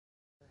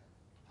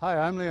Hi,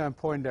 I'm Leon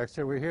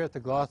Poindexter. We're here at the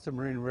Gloucester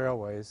Marine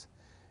Railways,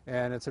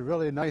 and it's a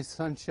really nice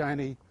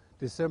sunshiny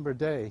December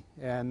day.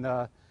 And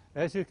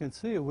as you can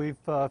see, we've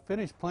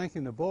finished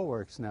planking the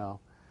bulwarks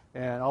now,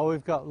 and all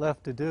we've got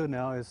left to do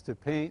now is to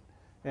paint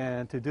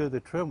and to do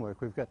the trim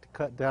work. We've got to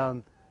cut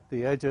down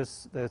the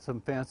edges. There's some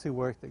fancy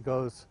work that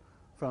goes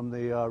from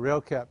the rail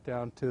cap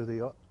down to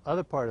the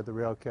other part of the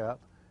rail cap,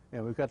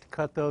 and we've got to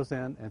cut those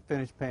in and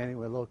finish painting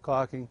with a little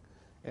caulking,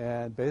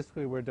 and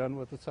basically we're done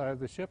with the side of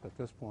the ship at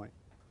this point.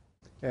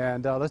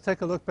 And let's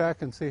take a look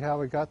back and see how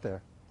we got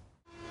there.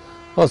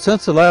 Well,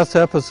 since the last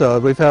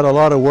episode, we've had a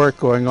lot of work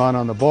going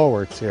on the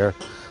bulwarks here.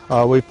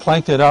 We've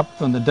planked it up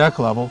from the deck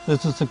level.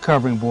 This is the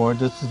covering board.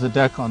 This is the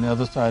deck on the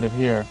other side of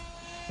here.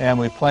 And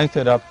we planked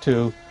it up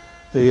to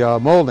the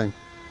molding.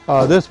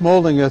 This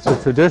molding is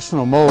a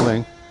traditional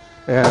molding,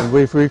 and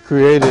we've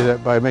recreated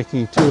it by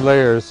making two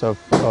layers of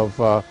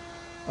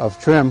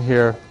trim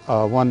here,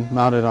 one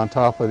mounted on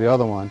top of the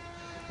other one.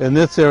 In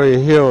this area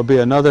here will be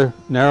another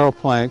narrow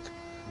plank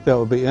that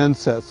will be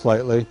inset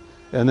slightly,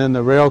 and then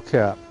the rail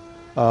cap.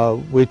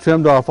 We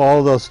trimmed off all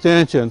of those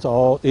stanchions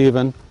all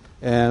even,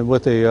 and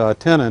with a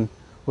tenon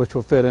which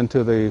will fit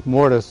into the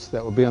mortise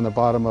that will be on the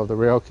bottom of the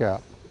rail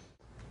cap.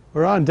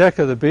 We're on deck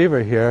of the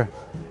Beaver here,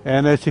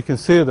 and as you can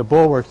see, the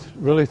bulwarks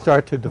really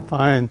start to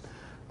define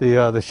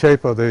the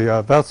shape of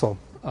the vessel.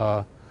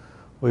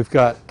 We've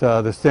got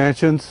the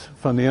stanchions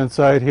from the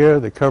inside here,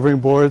 the covering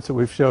boards that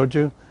we've showed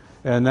you,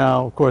 and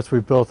now of course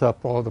we've built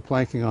up all the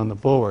planking on the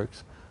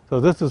bulwarks. So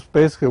this is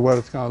basically what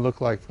it's going to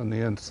look like from the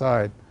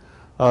inside.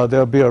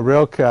 There'll be a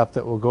rail cap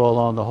that will go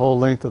along the whole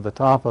length of the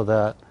top of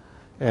that,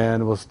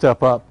 and will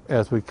step up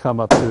as we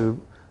come up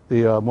to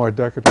the more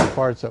decorative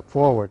parts up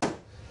forward.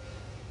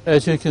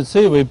 As you can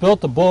see, we built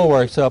the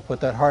bulwarks up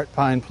with that heart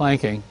pine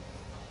planking.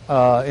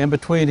 In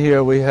between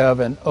here we have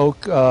an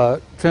oak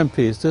trim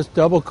piece. This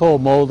double coal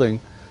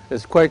molding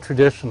is quite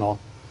traditional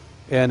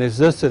and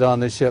existed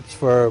on the ships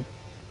for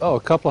a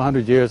couple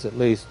hundred years at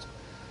least.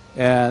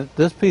 And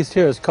this piece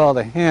here is called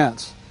a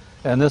hance,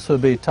 and this will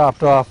be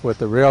topped off with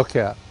the rail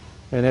cap.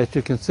 And as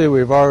you can see,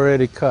 we've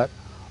already cut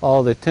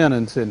all the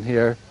tenons in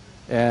here,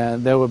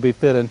 and they will be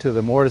fit into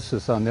the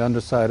mortises on the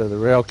underside of the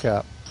rail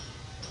cap.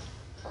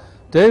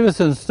 Dave is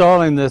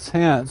installing this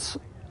hance,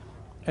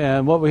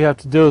 and what we have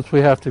to do is we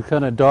have to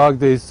kind of dog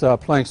these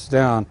planks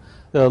down.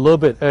 They're a little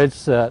bit edge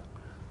set,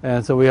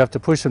 and so we have to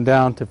push them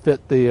down to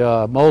fit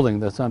the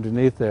molding that's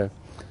underneath there.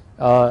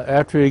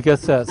 After he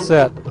gets that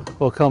set,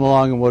 we'll come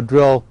along and we'll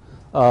drill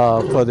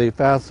for the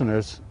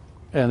fasteners,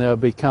 and they'll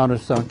be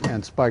countersunk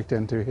and spiked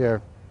into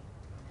here.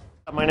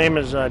 My name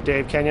is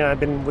Dave Kenyon. I've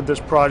been with this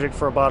project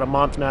for about a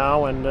month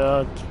now, and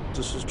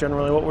this is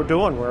generally what we're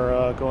doing.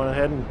 We're going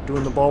ahead and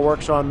doing the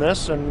bulwarks on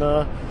this, and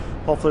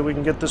hopefully we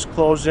can get this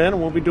closed in,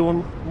 and we'll be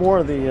doing more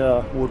of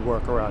the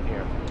woodwork around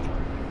here.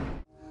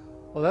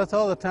 Well, that's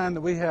all the time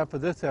that we have for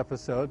this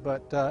episode,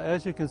 but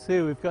as you can see,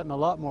 we've gotten a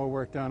lot more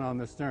work done on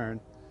the stern,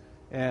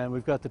 and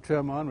we've got the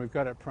trim on, we've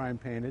got it prime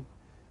painted.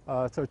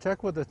 So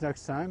check with us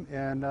next time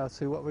and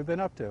see what we've been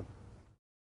up to.